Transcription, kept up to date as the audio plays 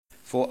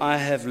For I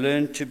have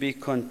learned to be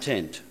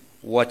content,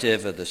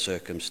 whatever the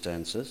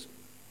circumstances.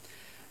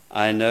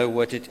 I know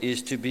what it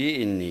is to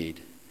be in need,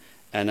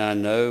 and I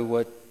know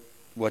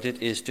what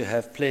it is to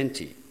have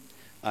plenty.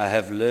 I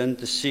have learned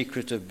the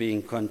secret of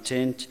being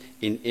content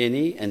in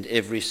any and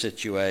every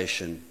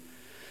situation,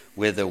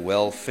 whether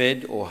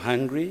well-fed or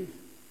hungry,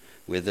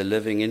 whether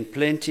living in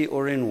plenty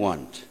or in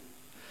want.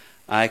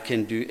 I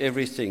can do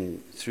everything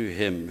through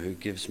him who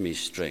gives me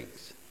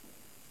strength.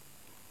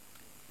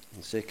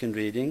 The second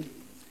reading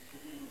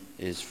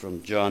is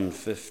from John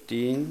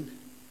 15,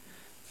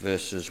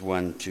 verses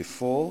 1 to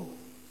 4,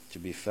 to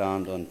be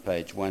found on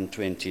page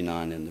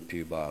 129 in the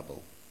Pew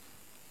Bible.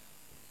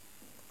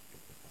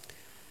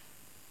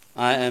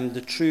 I am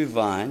the true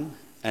vine,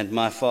 and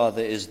my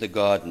Father is the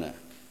gardener.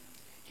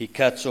 He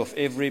cuts off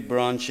every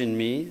branch in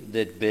me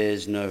that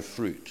bears no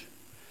fruit,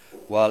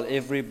 while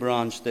every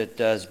branch that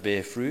does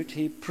bear fruit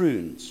he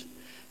prunes,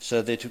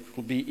 so that it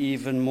will be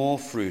even more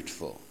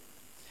fruitful.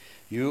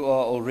 You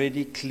are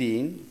already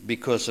clean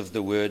because of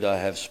the word I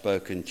have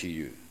spoken to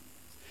you.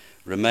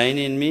 Remain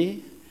in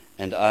me,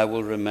 and I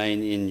will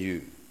remain in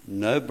you.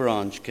 No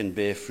branch can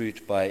bear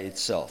fruit by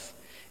itself.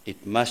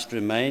 It must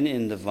remain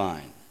in the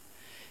vine.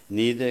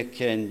 Neither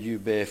can you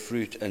bear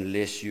fruit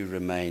unless you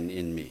remain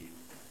in me.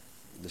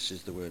 This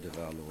is the word of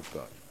our Lord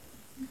God.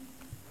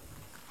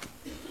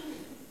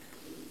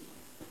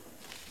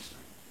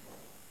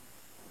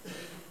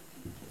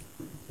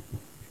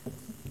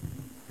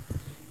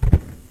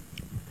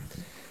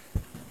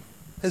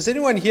 Has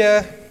anyone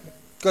here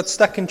got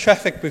stuck in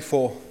traffic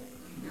before?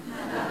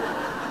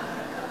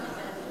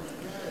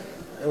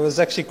 It was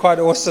actually quite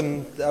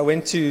awesome. I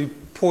went to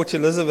Port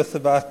Elizabeth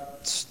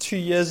about 2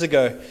 years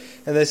ago,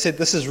 and they said,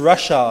 this is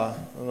rush hour.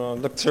 And I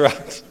looked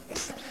around.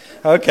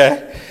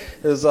 Okay.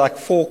 It was like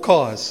 4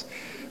 cars.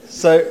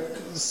 So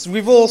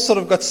we've all sort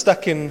of got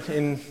stuck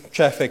in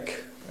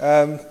traffic.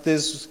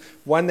 There's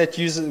one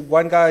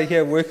guy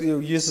here who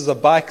uses a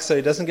bike so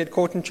he doesn't get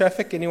caught in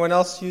traffic. Anyone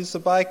else use a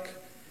bike?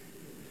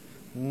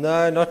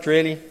 No, not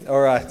really.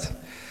 All right.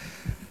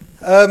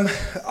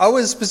 I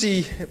was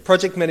busy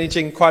project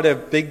managing quite a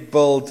big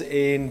build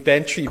in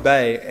Bantry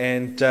Bay,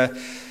 and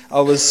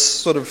I was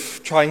sort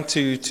of trying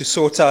to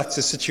sort out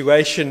the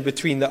situation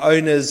between the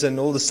owners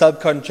and all the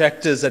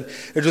subcontractors, and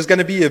it was going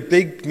to be a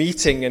big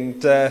meeting,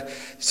 and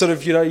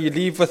you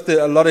leave with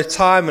a lot of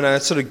time, and I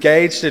sort of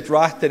gauged it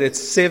right that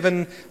it's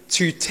 7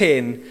 to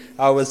 10.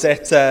 I was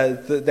at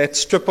that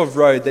strip of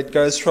road that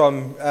goes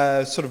from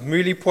sort of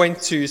Mooley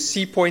Point to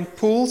Sea Point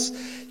Pools.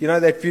 You know,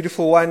 that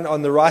beautiful one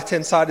on the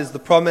right-hand side is the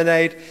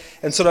promenade.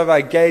 And sort of I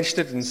gauged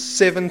it in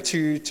 7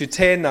 to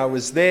 10. I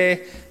was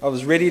there. I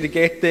was ready to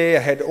get there.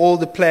 I had all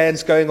the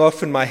plans going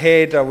off in my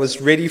head. I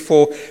was ready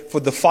for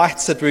the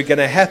fights that were going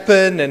to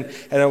happen. And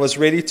I was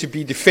ready to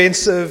be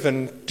defensive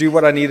and do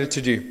what I needed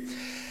to do.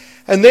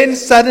 And then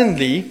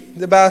suddenly,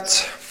 about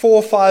 4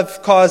 or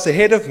 5 cars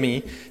ahead of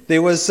me,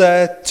 there was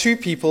 2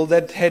 people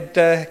that had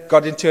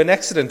got into an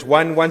accident.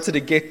 One wanted to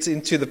get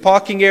into the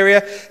parking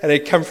area and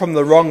had come from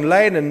the wrong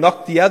lane and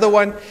knocked the other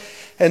one.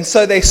 And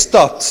so they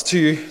stopped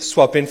to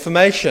swap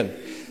information.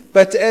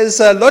 But as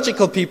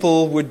logical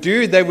people would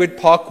do, they would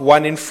park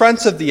one in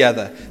front of the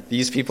other.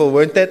 These people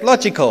weren't that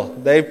logical.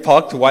 They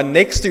parked one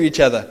next to each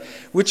other,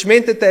 which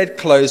meant that they had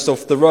closed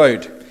off the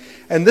road.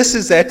 And this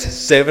is at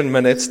 7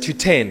 minutes to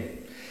 10.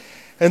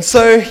 And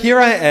so here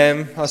I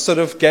am. I sort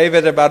of gave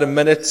it about a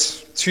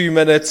minute, 2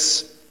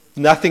 minutes.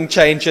 Nothing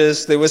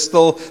changes. There was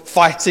still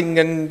fighting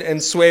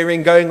and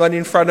swearing going on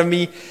in front of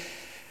me.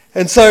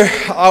 And so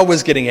I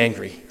was getting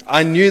angry.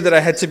 I knew that I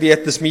had to be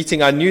at this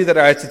meeting. I knew that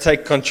I had to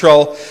take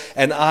control.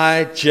 And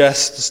I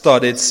just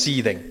started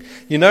seething.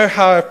 You know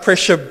how a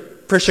pressure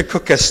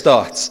cooker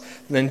starts?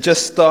 And then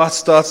just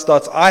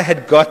starts. I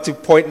had got to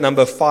point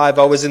number 5.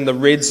 I was in the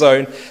red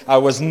zone. I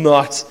was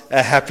not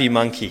a happy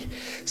monkey.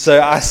 So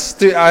I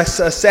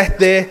sat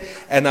there,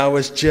 and I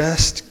was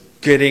just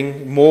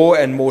getting more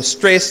and more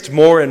stressed,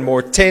 more and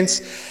more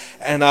tense.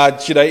 And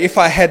if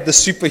I had the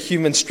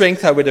superhuman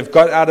strength, I would have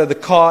got out of the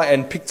car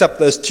and picked up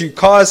those 2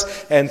 cars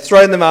and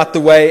thrown them out the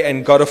way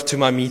and got off to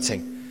my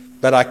meeting.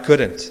 But I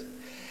couldn't.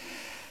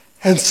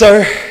 And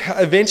so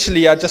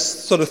eventually I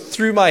just sort of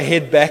threw my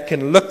head back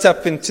and looked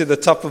up into the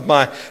top of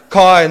my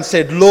car and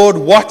said, Lord,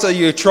 what are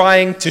you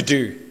trying to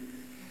do?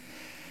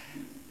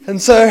 And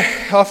so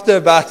after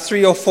about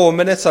 3 or 4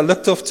 minutes, I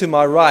looked off to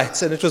my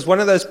right, and it was one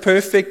of those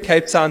perfect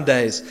Cape Town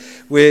days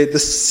where the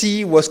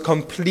sea was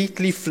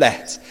completely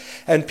flat,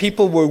 and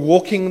people were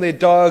walking their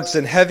dogs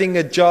and having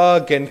a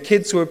jog, and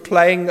kids were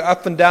playing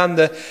up and down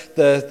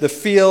the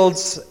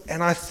fields.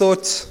 And I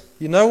thought,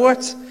 you know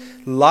what?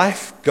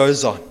 Life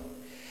goes on.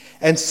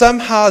 And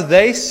somehow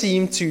they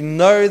seem to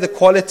know the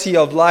quality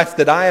of life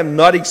that I am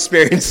not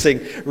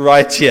experiencing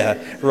right here,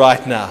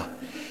 right now.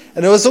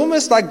 And it was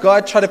almost like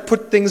God tried to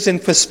put things in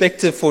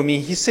perspective for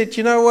me. He said,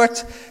 you know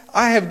what?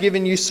 I have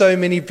given you so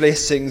many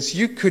blessings.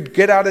 You could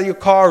get out of your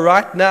car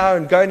right now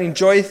and go and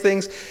enjoy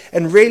things.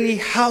 And really,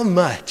 how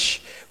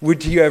much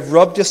would you have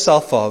robbed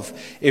yourself of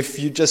if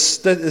you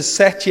just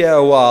sat here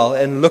a while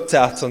and looked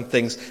out on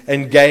things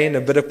and gained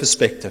a bit of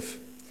perspective?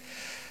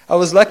 I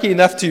was lucky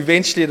enough to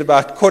eventually at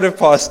about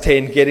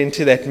 10:15 get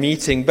into that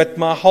meeting, but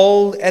my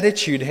whole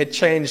attitude had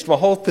changed. My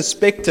whole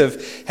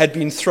perspective had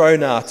been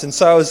thrown out. And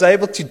so I was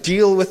able to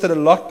deal with it a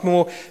lot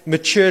more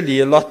maturely,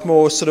 a lot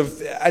more sort of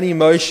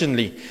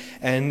unemotionally,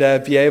 and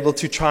be able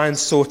to try and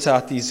sort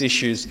out these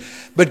issues.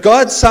 But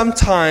God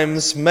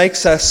sometimes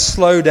makes us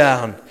slow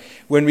down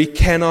when we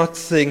cannot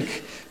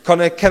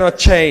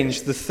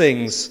change the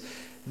things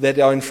that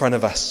are in front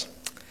of us.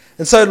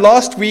 And so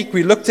last week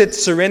we looked at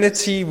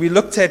serenity, we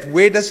looked at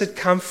where does it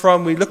come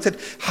from, we looked at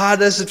how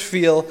does it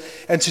feel,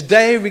 and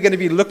today we're going to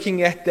be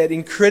looking at that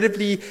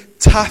incredibly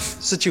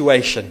tough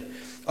situation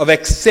of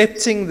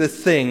accepting the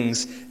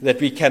things that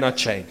we cannot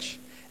change.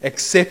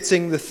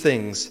 Accepting the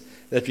things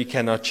that we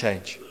cannot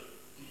change.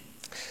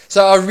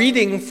 So our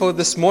reading for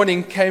this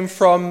morning came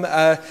from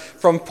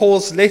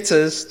Paul's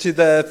letters to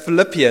the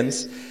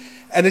Philippians.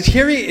 And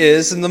here he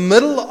is in the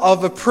middle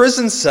of a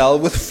prison cell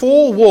with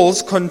 4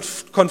 walls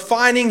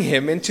confining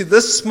him into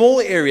this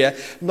small area,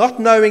 not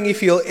knowing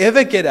if he'll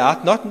ever get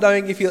out, not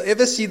knowing if he'll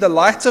ever see the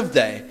light of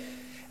day.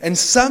 And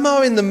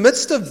somehow in the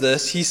midst of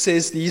this, he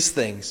says these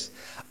things.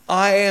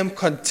 I am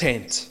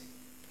content.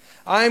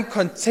 I am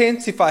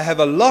content if I have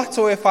a lot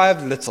or if I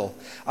have little.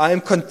 I am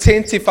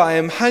content if I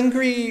am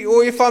hungry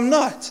or if I'm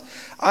not.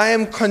 I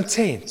am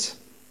content.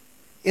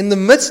 In the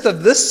midst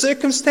of this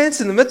circumstance,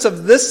 in the midst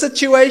of this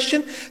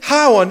situation,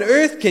 how on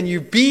earth can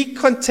you be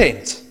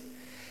content?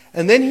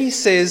 And then he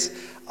says,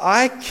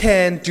 I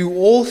can do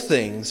all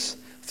things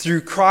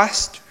through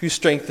Christ who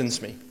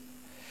strengthens me.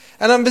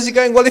 And I'm busy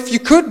going, well, if you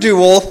could do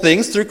all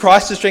things through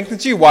Christ who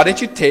strengthens you, why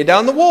don't you tear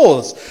down the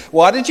walls?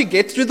 Why don't you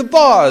get through the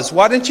bars?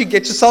 Why don't you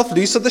get yourself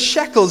loose of the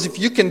shackles if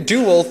you can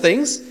do all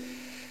things?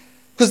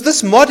 Because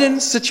this modern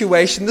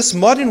situation, this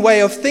modern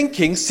way of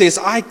thinking says,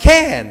 I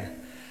can.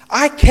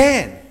 I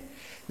can.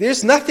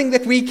 There's nothing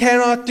that we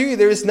cannot do.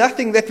 There is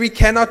nothing that we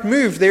cannot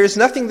move. There is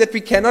nothing that we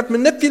cannot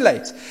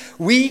manipulate.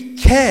 We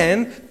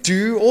can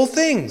do all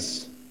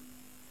things.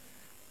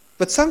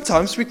 But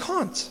sometimes we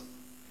can't.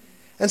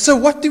 And so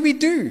what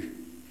do?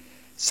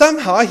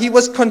 Somehow he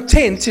was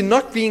content in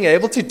not being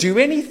able to do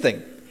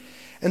anything.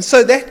 And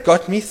so that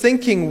got me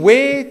thinking,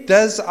 where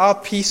does our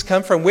peace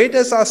come from? Where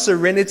does our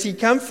serenity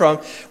come from?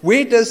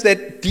 Where does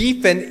that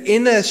deep and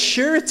inner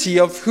surety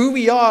of who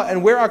we are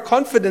and where our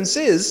confidence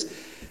is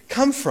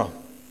come from?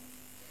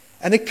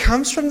 And it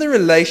comes from the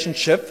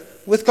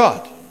relationship with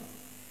God.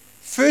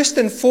 First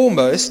and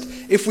foremost,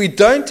 if we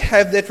don't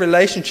have that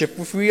relationship,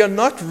 if we are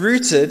not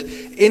rooted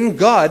in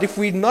God, if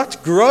we're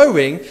not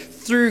growing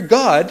through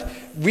God,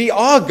 we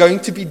are going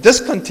to be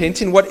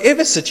discontent in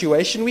whatever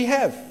situation we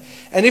have.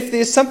 And if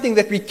there's something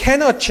that we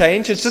cannot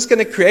change, it's just going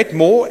to create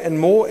more and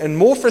more and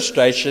more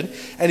frustration,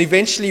 and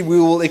eventually we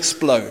will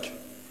explode.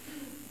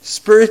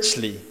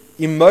 Spiritually,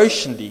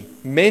 emotionally,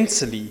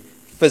 mentally,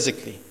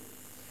 physically.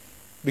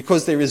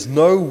 Because there is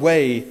no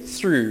way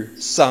through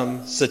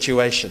some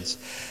situations.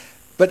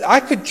 But I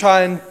could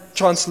try and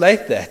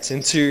translate that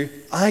into,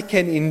 I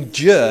can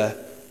endure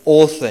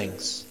all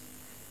things.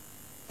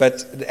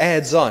 But it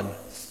adds on,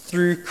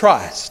 through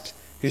Christ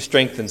who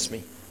strengthens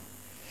me.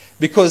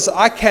 Because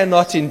I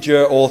cannot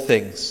endure all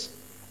things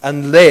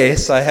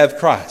unless I have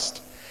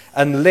Christ.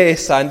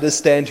 Unless I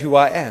understand who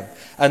I am.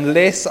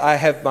 Unless I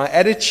have my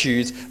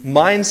attitudes,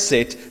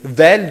 mindset,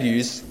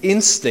 values,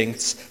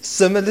 instincts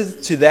similar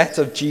to that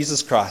of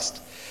Jesus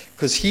Christ.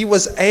 Because he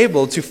was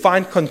able to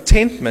find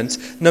contentment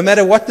no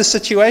matter what the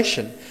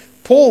situation.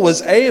 Paul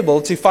was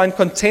able to find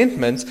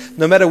contentment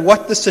no matter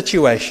what the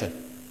situation.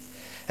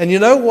 And you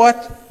know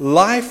what?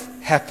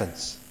 Life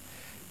happens.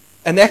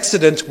 An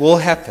accident will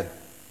happen.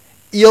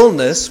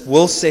 Illness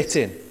will set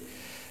in.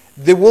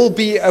 There will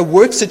be a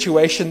work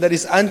situation that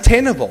is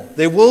untenable.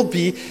 There will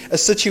be a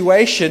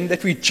situation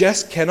that we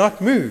just cannot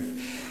move.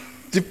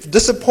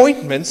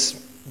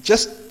 Disappointments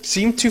just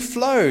seem to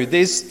flow.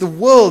 The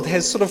world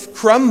has sort of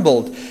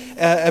crumbled,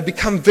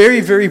 become very,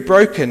 very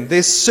broken.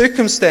 There's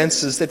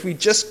circumstances that we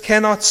just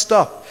cannot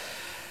stop.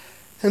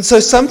 And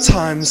so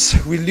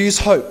sometimes we lose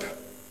hope.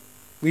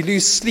 We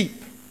lose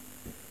sleep.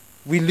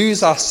 We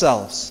lose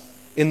ourselves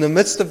in the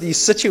midst of these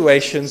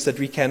situations that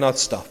we cannot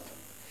stop.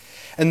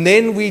 And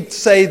then we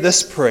say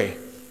this prayer.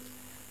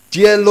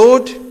 Dear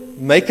Lord,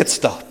 make it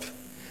stop.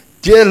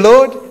 Dear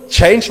Lord,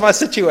 change my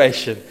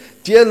situation.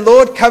 Dear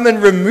Lord, come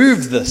and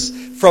remove this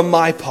from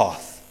my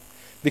path.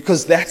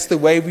 Because that's the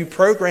way we're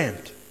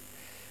programmed.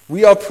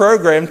 We are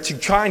programmed to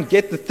try and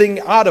get the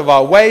thing out of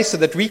our way so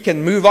that we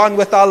can move on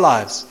with our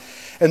lives.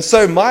 And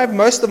so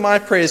most of my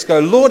prayers go,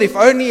 Lord, if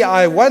only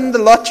I won the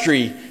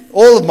lottery,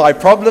 all of my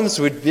problems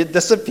would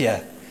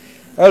disappear.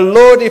 Oh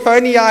Lord, if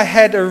only I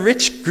had a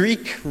rich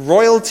Greek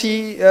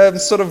royalty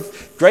sort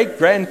of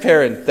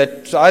great-grandparent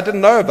that I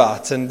didn't know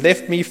about and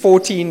left me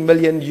 $14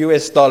 million,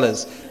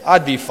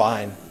 I'd be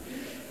fine.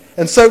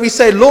 And so we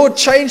say, Lord,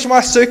 change my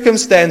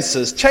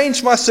circumstances,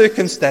 change my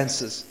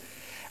circumstances.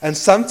 And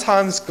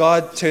sometimes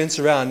God turns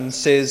around and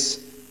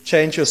says,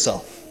 change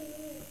yourself.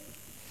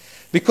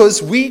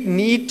 Because we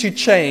need to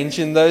change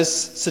in those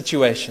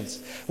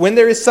situations. When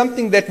there is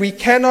something that we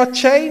cannot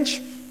change,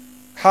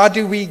 How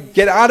do we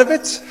get out of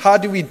it? How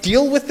do we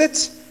deal with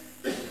it?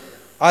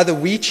 Either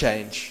we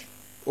change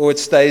or it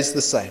stays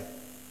the same.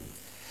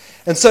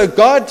 And so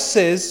God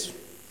says,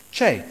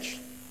 change.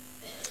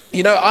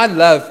 You know, I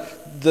love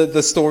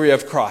the story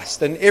of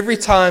Christ. And every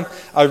time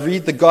I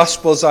read the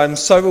Gospels, I'm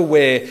so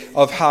aware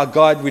of how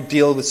God would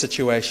deal with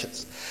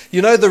situations.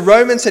 You know, the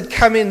Romans had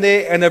come in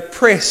there and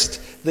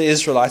oppressed the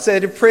Israelites. They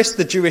had oppressed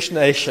the Jewish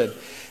nation.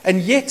 And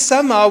yet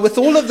somehow, with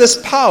all of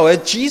this power,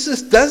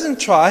 Jesus doesn't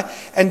try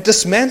and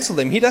dismantle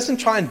them. He doesn't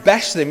try and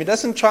bash them. He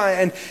doesn't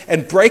try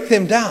and break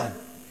them down.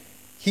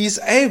 He's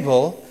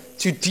able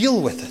to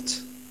deal with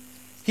it.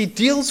 He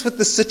deals with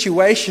the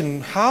situation.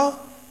 How?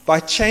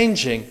 By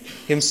changing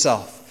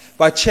himself.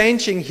 By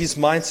changing his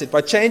mindset,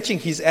 by changing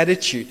his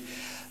attitude.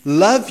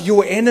 Love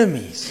your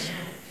enemies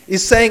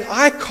is saying,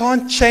 I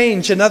can't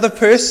change another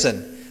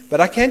person,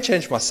 but I can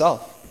change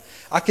myself.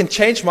 I can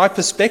change my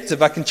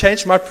perspective. I can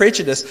change my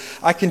prejudice.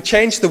 I can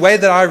change the way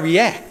that I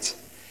react.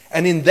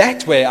 And in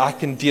that way, I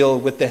can deal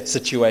with that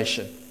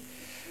situation.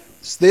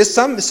 So there's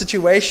some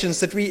situations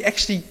that we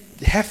actually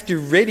have to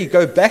really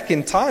go back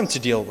in time to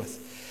deal with.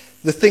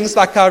 The things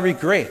like our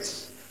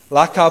regrets,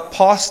 like our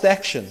past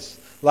actions,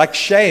 like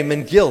shame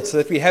and guilt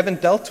that we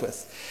haven't dealt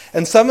with.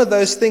 And some of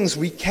those things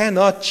we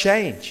cannot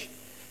change,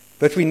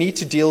 but we need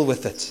to deal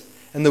with it.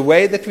 And the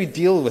way that we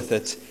deal with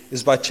it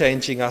is by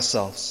changing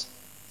ourselves.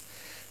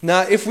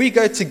 Now, if we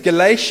go to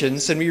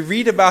Galatians and we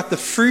read about the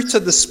fruit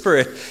of the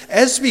Spirit,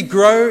 as we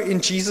grow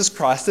in Jesus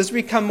Christ, as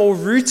we become more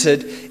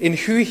rooted in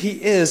who He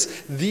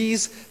is,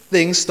 these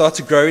things start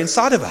to grow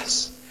inside of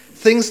us.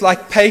 Things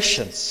like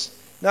patience.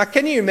 Now,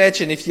 can you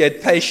imagine if you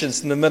had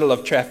patience in the middle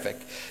of traffic?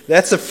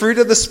 That's a fruit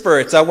of the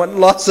Spirit. I want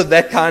lots of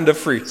that kind of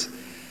fruit.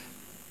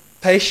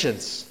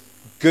 Patience,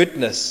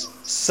 goodness,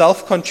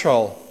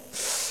 self-control.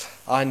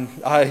 I'm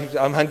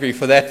hungry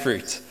for that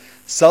fruit.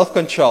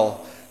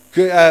 Self-control,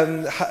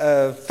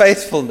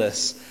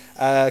 faithfulness,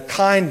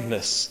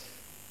 kindness,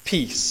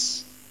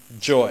 peace,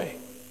 joy,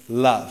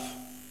 love.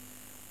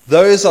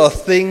 Those are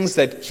things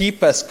that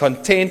keep us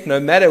content no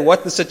matter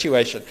what the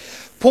situation.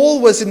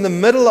 Paul was in the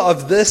middle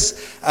of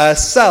this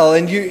cell,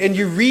 and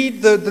you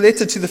read the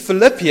letter to the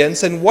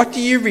Philippians, and what do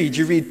you read?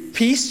 You read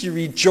peace, you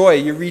read joy,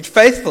 you read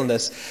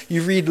faithfulness,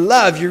 you read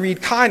love, you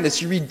read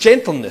kindness, you read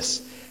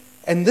gentleness.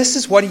 And this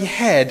is what he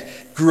had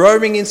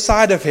growing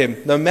inside of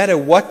him, no matter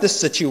what the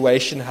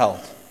situation held.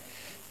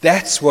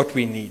 That's what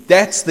we need.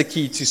 That's the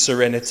key to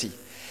serenity.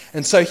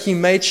 And so he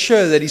made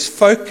sure that his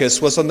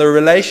focus was on the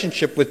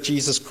relationship with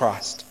Jesus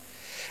Christ.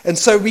 And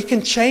so we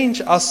can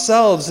change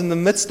ourselves in the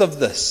midst of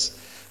this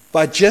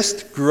by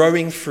just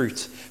growing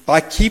fruit, by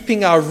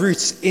keeping our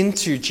roots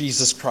into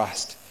Jesus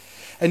Christ.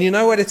 And you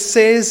know what it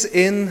says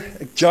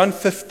in John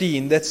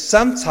 15? That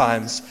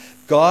sometimes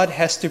God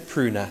has to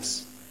prune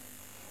us.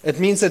 It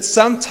means that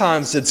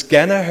sometimes it's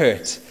going to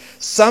hurt.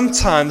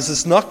 Sometimes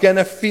it's not going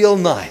to feel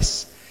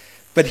nice.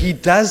 But He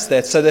does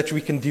that so that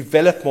we can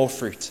develop more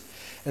fruit.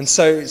 And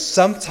so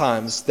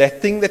sometimes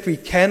that thing that we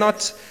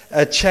cannot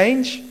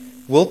change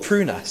will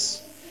prune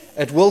us.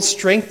 It will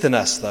strengthen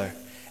us though.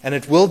 And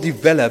it will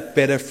develop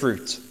better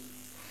fruit.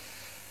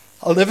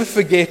 I'll never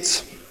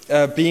forget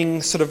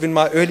being sort of in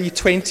my early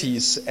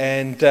 20s,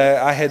 and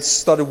I had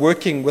started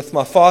working with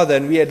my father,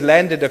 and we had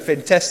landed a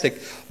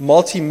fantastic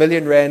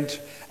multi-million rand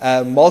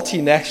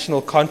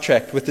multinational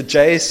contract with a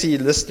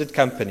JSE listed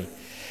company.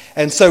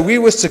 And so we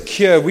were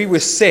secure, we were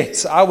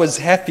set. I was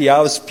happy,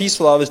 I was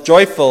peaceful, I was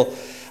joyful,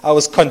 I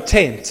was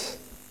content,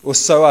 or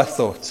so I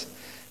thought.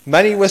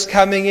 Money was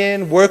coming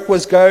in, work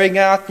was going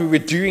out, we were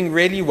doing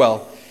really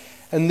well.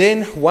 And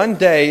then one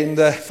day in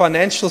the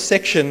financial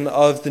section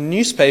of the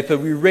newspaper,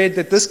 we read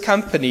that this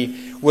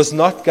company was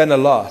not going to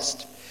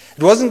last.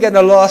 It wasn't going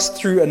to last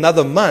through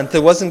another month.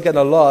 It wasn't going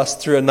to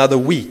last through another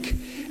week.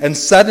 And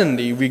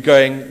suddenly we're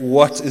going,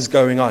 what is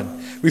going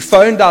on? We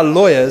phoned our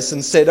lawyers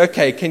and said,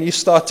 okay, can you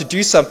start to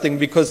do something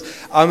because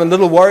I'm a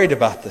little worried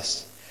about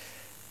this.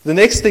 The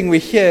next thing we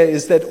hear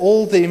is that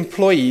all the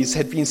employees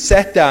had been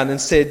sat down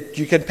and said,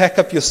 you can pack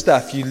up your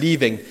stuff, you're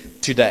leaving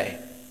today.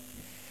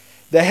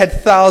 They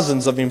had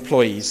thousands of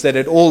employees that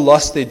had all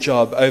lost their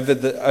job over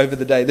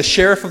the day. The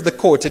sheriff of the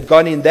court had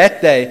gone in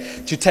that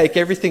day to take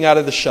everything out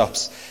of the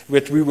shops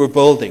that we were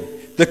building.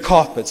 The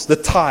carpets, the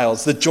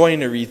tiles, the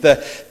joinery,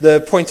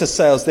 the point of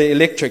sales, the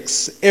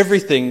electrics,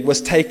 everything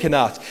was taken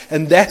out.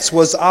 And that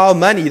was our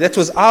money. That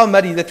was our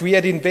money that we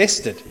had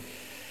invested.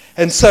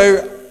 And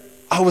so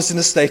I was in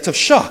a state of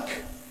shock.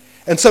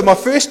 And so my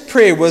first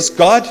prayer was,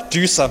 God,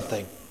 do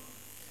something.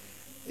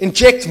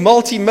 Inject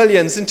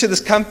multi-millions into this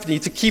company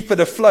to keep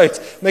it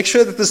afloat. Make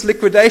sure that this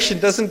liquidation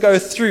doesn't go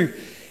through.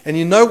 And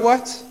you know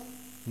what?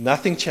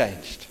 Nothing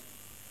changed.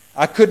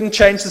 I couldn't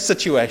change the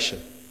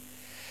situation.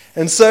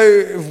 And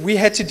so we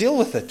had to deal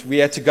with it. We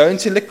had to go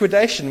into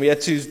liquidation. We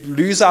had to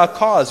lose our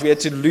cars. We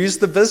had to lose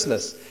the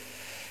business.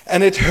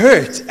 And it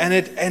hurt, and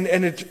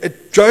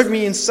it drove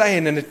me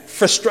insane, and it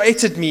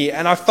frustrated me,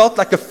 and I felt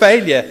like a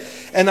failure.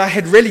 And I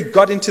had really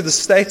got into the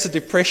state of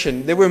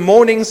depression. There were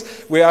mornings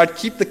where I'd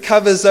keep the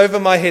covers over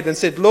my head and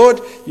said,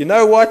 Lord, you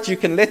know what? You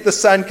can let the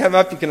sun come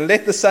up, you can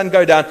let the sun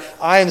go down.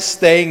 I am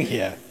staying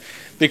here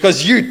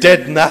because you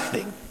did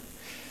nothing.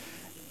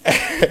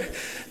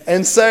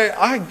 And so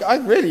I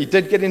really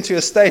did get into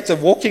a state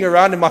of walking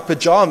around in my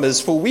pajamas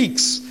for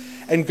weeks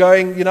and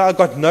going, I've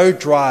got no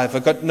drive,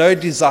 I've got no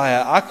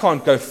desire, I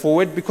can't go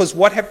forward, because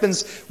what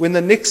happens when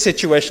the next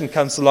situation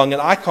comes along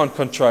and I can't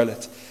control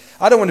it?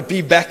 I don't want to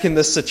be back in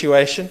this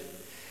situation.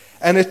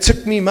 And it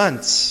took me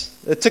months.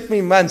 It took me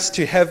months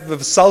to have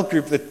a cell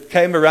group that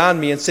came around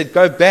me and said,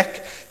 go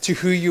back to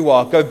who you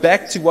are. Go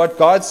back to what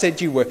God said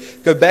you were.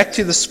 Go back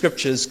to the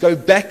scriptures. Go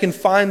back and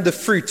find the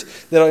fruit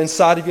that are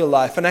inside of your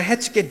life. And I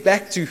had to get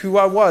back to who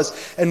I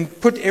was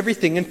and put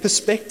everything in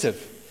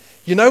perspective.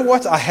 You know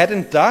what? I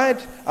hadn't died.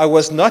 I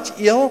was not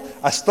ill.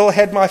 I still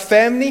had my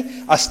family.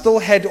 I still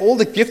had all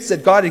the gifts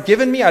that God had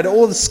given me. I had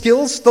all the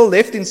skills still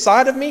left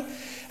inside of me.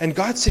 And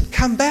God said,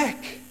 come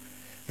back.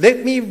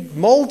 Let me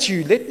mold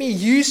you. Let me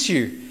use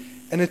you.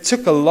 And it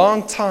took a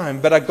long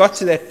time, but I got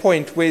to that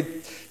point where,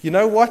 you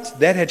know what?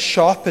 That had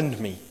sharpened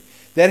me.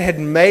 That had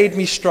made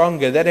me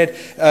stronger. That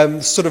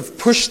had sort of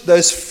pushed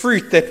those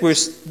fruit that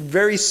was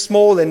very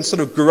small and sort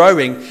of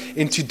growing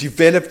into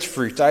developed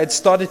fruit. I had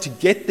started to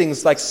get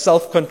things like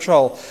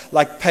self-control,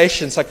 like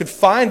patience. I could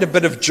find a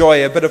bit of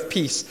joy, a bit of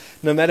peace,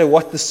 no matter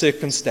what the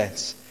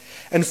circumstance.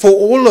 And for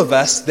all of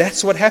us,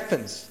 that's what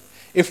happens.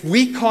 If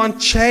we can't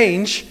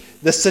change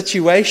the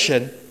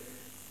situation,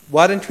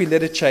 why don't we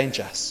let it change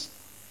us?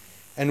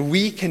 And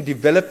we can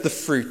develop the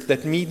fruit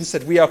that means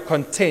that we are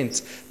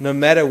content no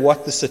matter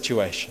what the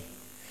situation.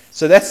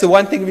 So that's the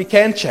one thing we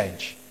can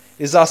change,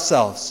 is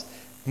ourselves.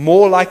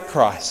 More like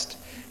Christ.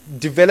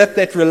 Develop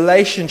that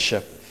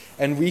relationship,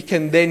 and we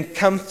can then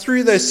come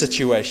through those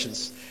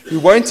situations. We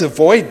won't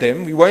avoid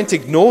them. We won't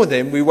ignore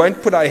them. We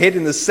won't put our head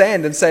in the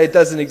sand and say it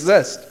doesn't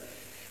exist.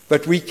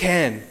 But we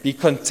can be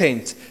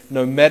content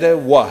no matter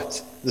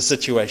what the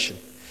situation.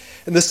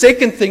 And the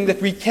second thing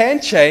that we can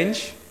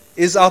change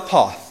is our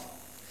path.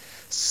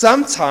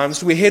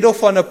 Sometimes we head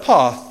off on a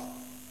path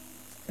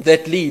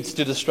that leads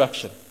to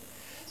destruction.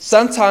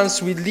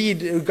 Sometimes we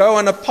go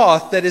on a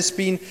path that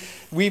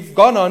we've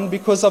gone on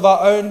because of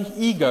our own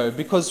ego,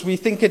 because we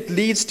think it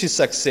leads to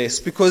success,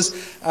 because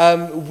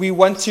we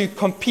want to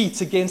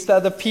compete against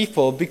other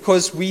people,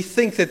 because we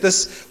think that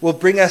this will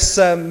bring us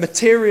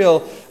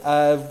material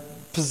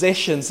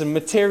possessions and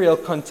material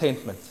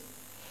contentment.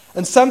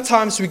 And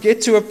sometimes we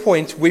get to a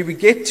point where we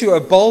get to a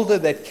boulder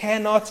that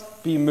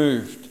cannot be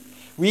moved.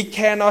 We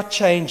cannot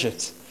change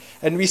it.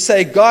 And we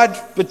say, God,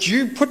 but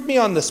you put me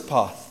on this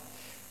path.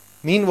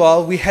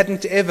 Meanwhile, we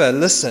hadn't ever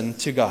listened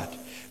to God.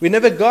 We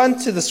never gone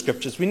to the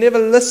scriptures. We never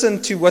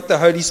listened to what the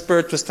Holy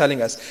Spirit was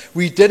telling us.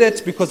 We did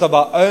it because of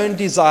our own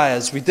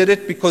desires. We did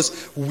it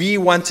because we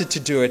wanted to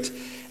do it.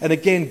 And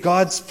again,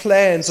 God's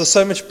plans are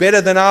so much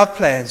better than our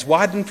plans.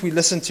 Why didn't we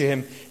listen to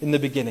Him in the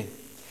beginning?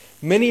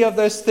 Many of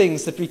those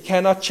things that we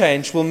cannot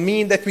change will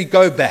mean that we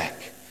go back.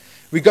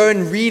 We go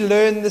and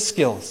relearn the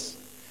skills.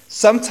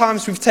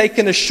 Sometimes we've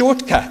taken a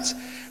shortcut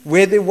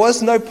where there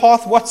was no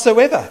path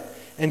whatsoever.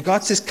 And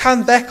God says,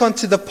 come back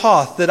onto the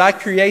path that I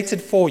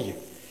created for you.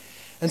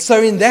 And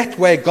so in that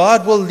way,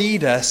 God will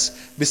lead us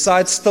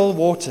beside still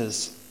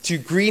waters to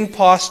green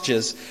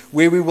pastures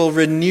where we will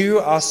renew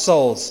our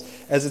souls,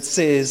 as it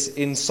says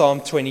in Psalm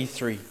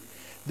 23.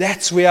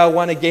 That's where I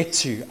want to get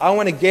to. I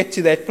want to get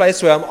to that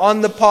place where I'm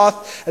on the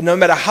path, and no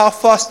matter how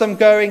fast I'm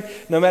going,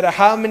 no matter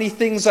how many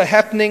things are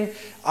happening,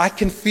 I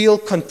can feel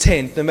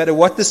content no matter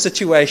what the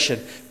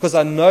situation, because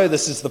I know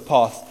this is the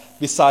path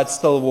beside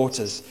still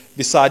waters,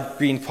 beside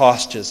green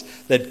pastures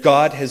that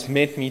God has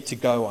meant me to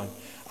go on.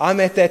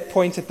 I'm at that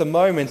point at the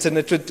moment, and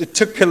it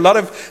took a lot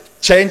of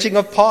changing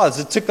of paths.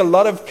 It took a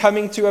lot of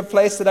coming to a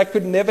place that I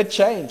could never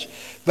change.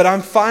 But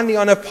I'm finally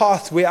on a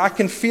path where I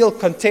can feel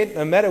content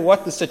no matter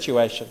what the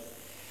situation.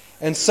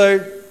 And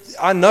so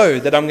I know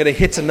that I'm going to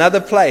hit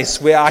another place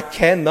where I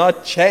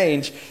cannot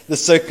change the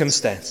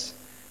circumstance.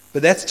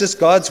 But that's just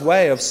God's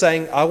way of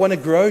saying, I want to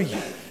grow you.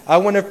 I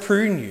want to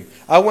prune you.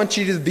 I want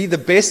you to be the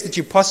best that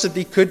you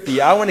possibly could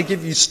be. I want to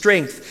give you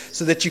strength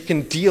so that you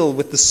can deal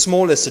with the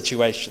smaller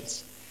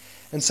situations.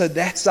 And so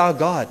that's our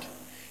God.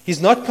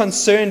 He's not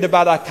concerned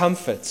about our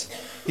comfort.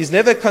 He's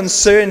never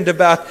concerned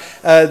about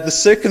the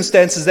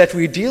circumstances that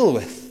we deal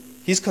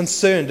with. He's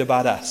concerned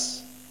about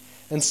us.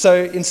 And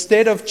so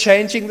instead of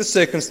changing the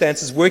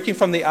circumstances, working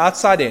from the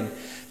outside in,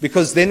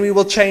 because then we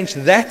will change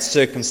that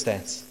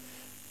circumstance,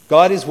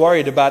 God is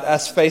worried about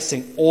us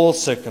facing all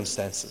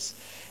circumstances.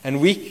 And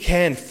we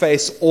can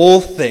face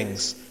all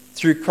things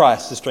through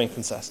Christ who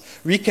strengthens us.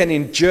 We can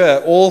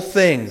endure all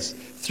things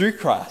through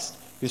Christ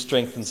who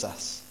strengthens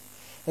us.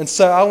 And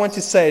so I want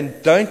to say,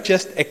 don't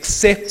just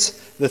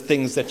accept the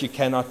things that you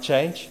cannot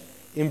change.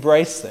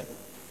 Embrace them.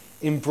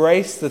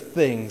 Embrace the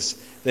things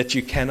that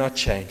you cannot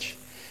change.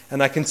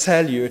 And I can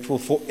tell you, it will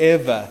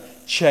forever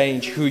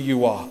change who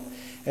you are.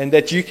 and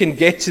that you can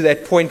get to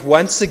that point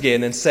once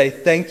again and say,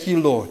 thank you,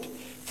 Lord,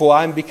 for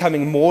I'm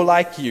becoming more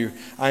like you.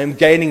 I am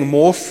gaining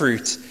more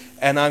fruit,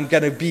 and I'm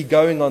going to be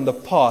going on the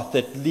path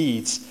that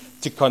leads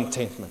to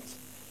contentment.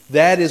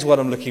 That is what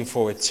I'm looking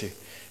forward to.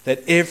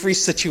 That every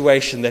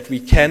situation that we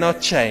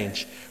cannot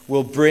change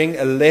will bring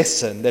a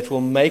lesson that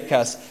will make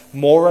us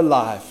more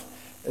alive,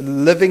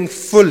 living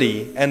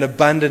fully and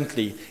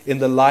abundantly in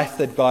the life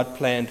that God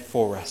planned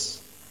for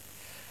us.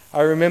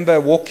 I remember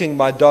walking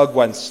my dog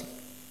once,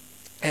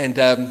 and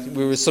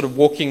we were sort of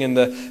walking in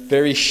the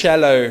very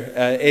shallow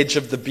edge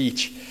of the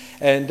beach.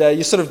 And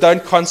you sort of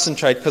don't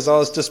concentrate, because I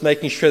was just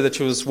making sure that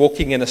she was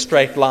walking in a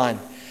straight line.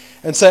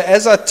 And so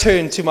as I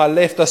turned to my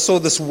left, I saw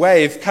this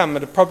wave come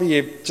at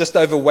probably just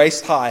over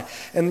waist high.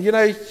 And,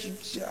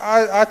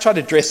 I try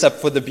to dress up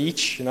for the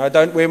beach. I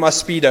don't wear my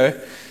Speedo,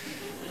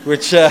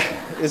 which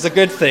is a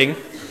good thing.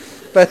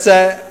 But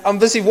I'm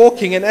busy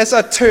walking, and as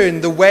I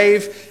turn, the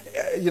wave,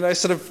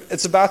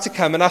 it's about to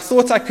come. And I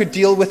thought I could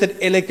deal with it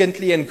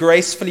elegantly and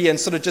gracefully and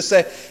sort of just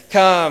say,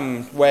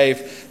 come,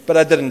 wave. But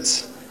I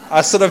didn't.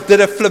 I sort of did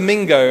a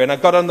flamingo, and I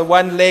got on the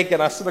one leg,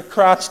 and I sort of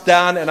crouched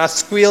down, and I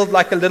squealed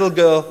like a little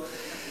girl.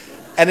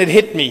 And it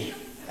hit me,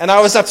 and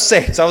I was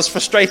upset, I was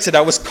frustrated,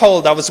 I was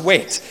cold, I was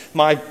wet.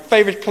 My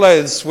favorite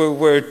clothes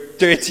were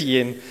dirty,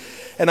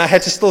 and I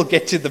had to still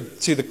get to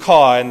the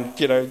car,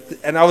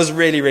 and I was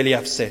really, really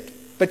upset.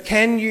 But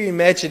can you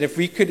imagine if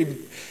we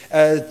could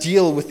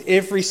deal with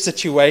every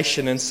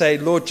situation and say,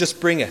 Lord, just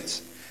bring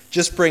it.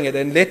 Just bring it,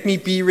 and let me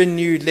be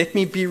renewed, let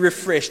me be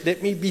refreshed,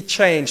 let me be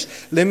changed,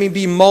 let me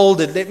be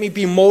molded, let me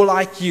be more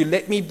like you,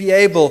 let me be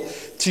able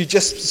to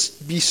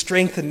just be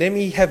strengthened, let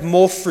me have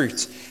more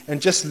fruit,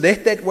 and just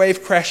let that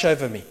wave crash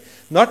over me.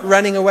 Not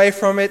running away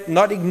from it,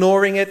 not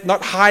ignoring it,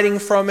 not hiding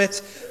from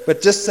it,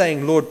 but just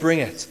saying, Lord, bring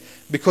it,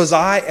 because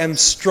I am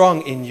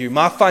strong in you,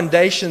 my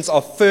foundations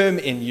are firm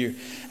in you,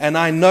 and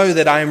I know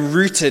that I am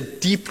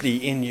rooted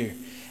deeply in you.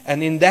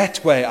 And in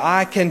that way,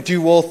 I can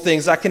do all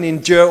things. I can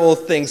endure all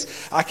things.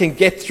 I can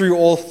get through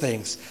all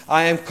things.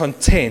 I am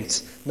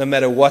content no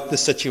matter what the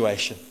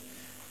situation.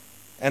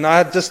 And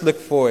I just look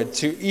forward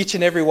to each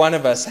and every one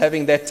of us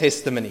having that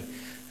testimony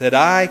that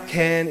I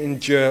can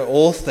endure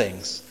all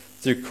things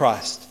through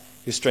Christ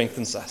who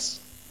strengthens us.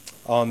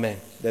 Amen.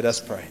 Let us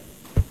pray.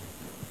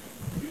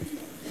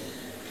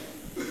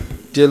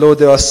 Dear Lord,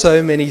 there are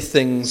so many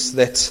things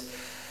that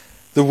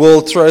the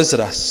world throws at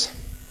us.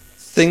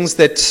 Things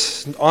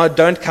that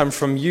don't come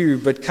from you,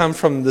 but come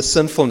from the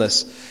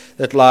sinfulness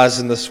that lies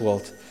in this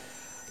world.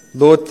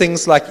 Lord,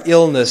 things like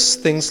illness,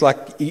 things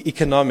like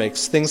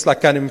economics, things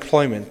like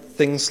unemployment,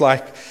 things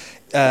like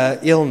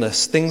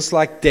illness, things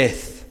like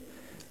death.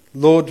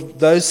 Lord,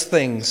 those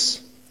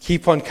things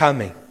keep on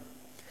coming.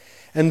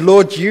 And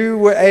Lord, you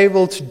were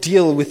able to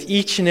deal with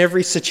each and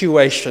every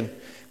situation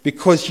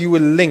because you were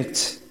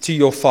linked to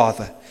your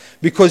Father,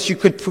 because you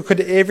could put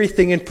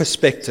everything in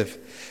perspective.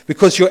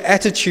 Because your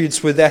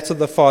attitudes were that of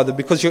the Father,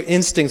 because your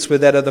instincts were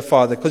that of the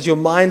Father, because your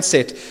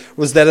mindset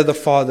was that of the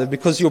Father,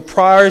 because your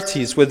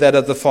priorities were that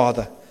of the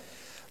Father.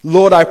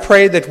 Lord, I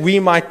pray that we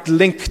might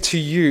link to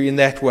you in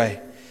that way,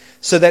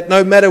 so that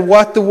no matter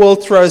what the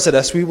world throws at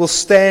us, we will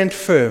stand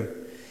firm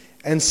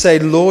and say,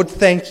 Lord,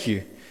 thank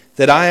you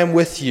that I am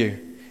with you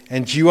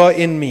and you are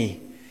in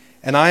me,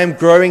 and I am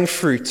growing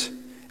fruit.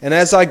 And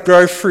as I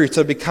grow fruit,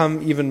 I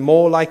become even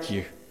more like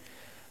you.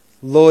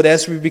 Lord,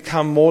 as we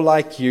become more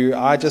like you,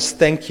 I just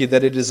thank you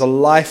that it is a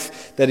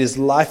life that is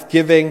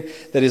life-giving,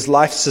 that is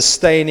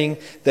life-sustaining,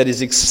 that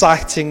is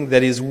exciting,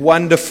 that is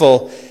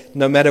wonderful,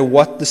 no matter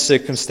what the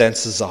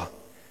circumstances are.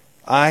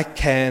 I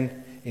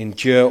can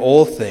endure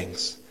all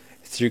things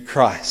through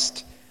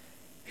Christ,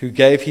 who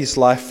gave his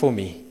life for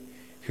me,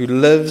 who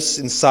lives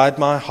inside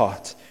my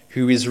heart,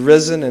 who is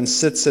risen and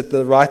sits at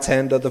the right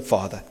hand of the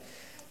Father.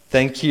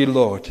 Thank you,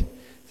 Lord,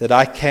 that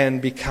I can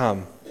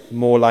become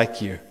more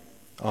like you.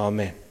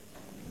 Amen.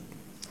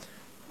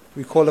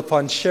 We call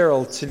upon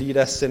Cheryl to lead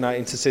us in our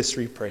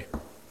intercessory prayer.